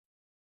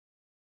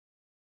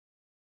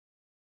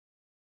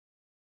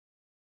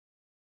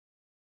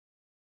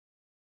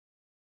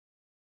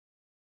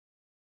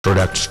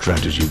Product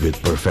strategy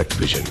with perfect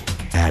vision.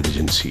 Ad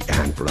agency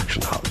and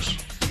production house.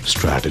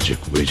 Strategic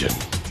vision.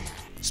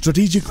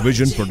 Strategic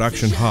Vision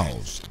Production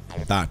House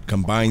that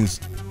combines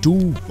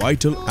two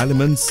vital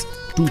elements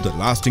to the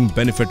lasting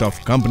benefit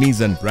of companies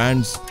and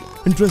brands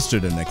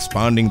interested in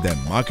expanding their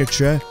market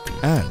share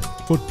and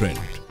footprint.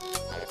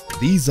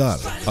 These are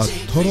a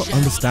thorough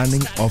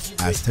understanding of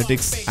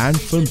aesthetics and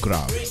film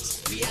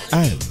craft,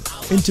 and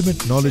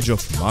intimate knowledge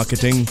of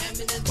marketing,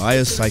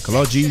 buyer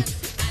psychology,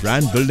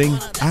 brand building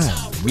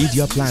and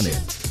media planning.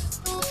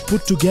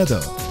 Put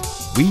together,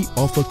 we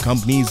offer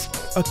companies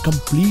a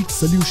complete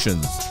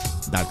solutions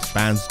that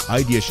spans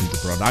ideation to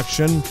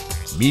production,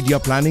 media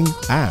planning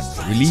and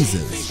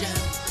releases.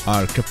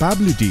 Our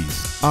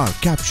capabilities are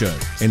captured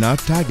in our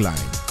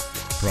tagline,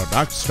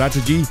 Product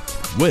Strategy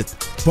with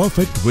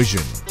Perfect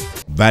Vision.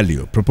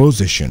 Value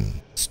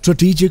Proposition.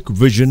 Strategic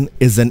Vision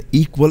is an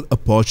equal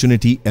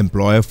opportunity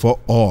employer for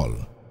all.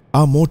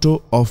 Our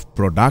motto of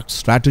Product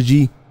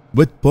Strategy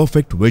with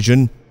Perfect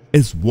Vision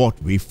is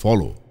what we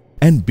follow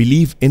and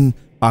believe in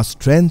our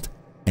strength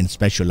and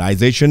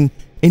specialization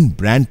in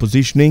brand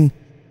positioning,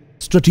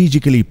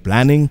 strategically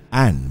planning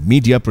and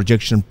media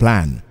projection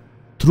plan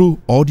through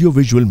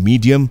audiovisual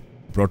medium,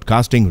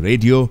 broadcasting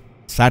radio,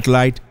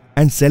 satellite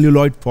and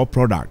celluloid for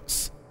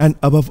products, and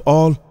above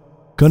all,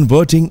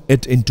 converting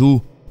it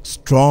into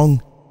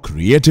strong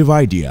creative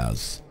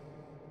ideas.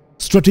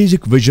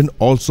 Strategic Vision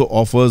also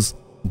offers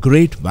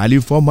great value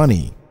for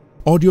money,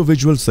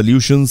 audiovisual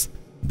solutions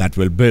that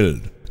will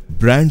build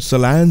brand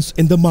salience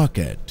in the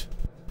market.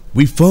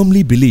 We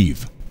firmly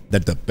believe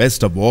that the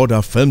best award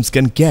our films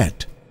can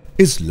get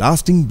is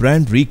lasting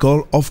brand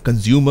recall of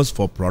consumers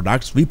for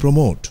products we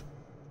promote.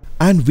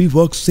 And we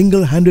work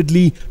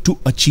single-handedly to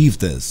achieve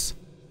this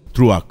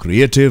through our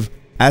creative,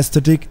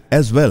 aesthetic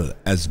as well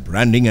as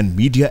branding and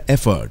media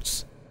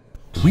efforts.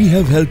 We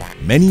have helped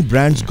many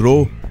brands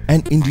grow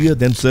and endear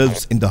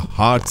themselves in the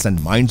hearts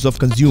and minds of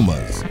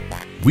consumers.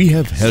 We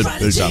have helped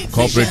build up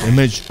corporate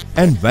image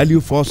and value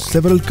for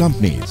several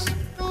companies.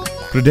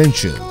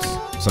 Credentials.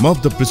 Some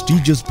of the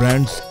prestigious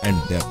brands and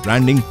their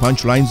branding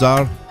punchlines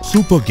are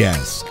Super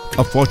Gas,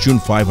 a Fortune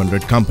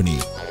 500 company,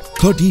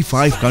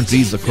 35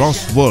 countries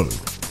across world.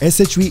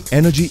 SHV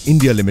Energy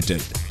India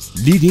Limited,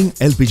 leading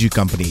LPG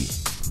company.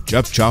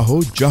 Jab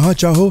chaho, jahan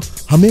chaho,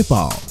 hame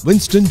pao.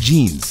 Winston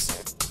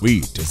Jeans.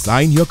 We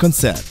design your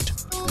concept.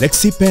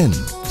 Lexi Pen,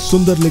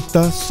 Sundar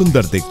Likhta,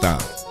 Sundar Dikhta.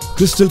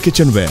 Crystal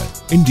Kitchenware,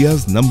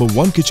 India's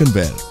 #1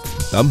 kitchenware.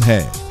 Dam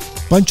Hai.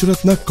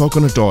 Panchratna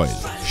Coconut Oil,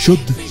 Shuddh,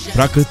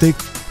 Prakritik,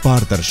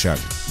 Pardarshak.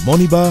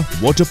 Moniba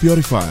Water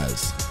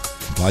Purifiers.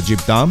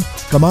 Wajib Dam,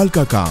 Kamal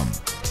Ka Kaam.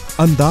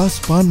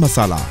 Andaz Pan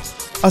Masala,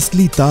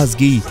 Asli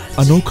Tazgi,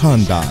 Anokha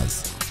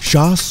Andaz.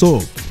 Shah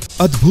Soap,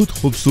 Adbhut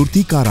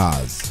Khubsurti Ka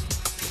Raaz.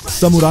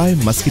 Samurai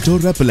Mosquito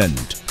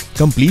Repellent,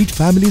 Complete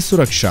Family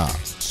Suraksha.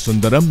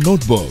 Sundaram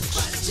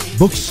Notebooks,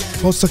 Books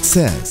for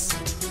Success.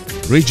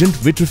 Regent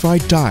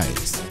Vitrified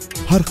Tiles,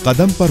 Har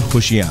Qadam Par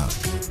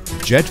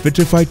Khushiyan. Jet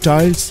Vitrified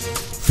Tiles,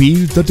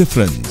 Feel the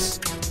Difference.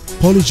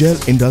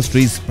 Polygel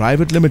Industries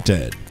Private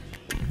Limited.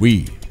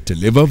 We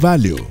deliver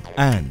value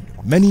and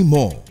many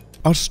more.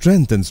 Our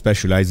strength and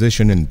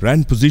specialization in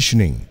brand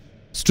positioning,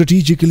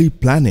 strategically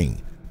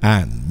planning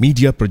and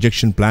media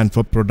projection plan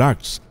for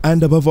products,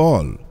 and above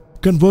all,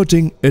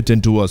 converting it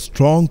into a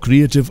strong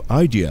creative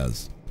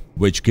ideas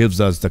which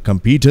gives us the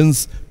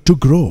competence to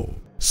grow.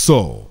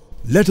 So,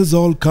 let us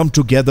all come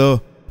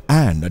together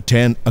and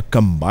attain a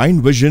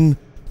combined vision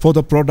for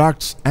the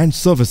products and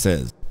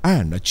services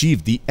and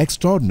achieve the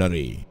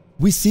extraordinary.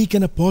 We seek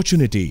an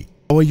opportunity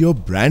for your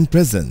brand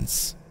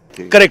presence.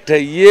 Correct है,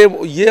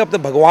 ये अपने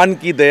भगवान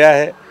की दया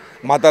है,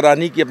 माता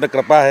रानी की अपने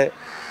कृपा है।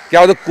 क्या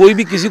होता है, कोई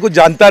भी किसी को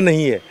जानता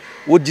नहीं है,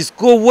 वो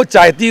जिसको वो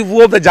चाहती है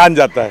वो जान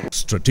जाता है।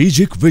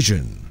 Strategic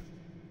Vision,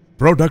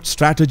 Product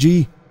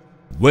Strategy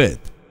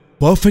with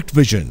Perfect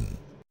Vision.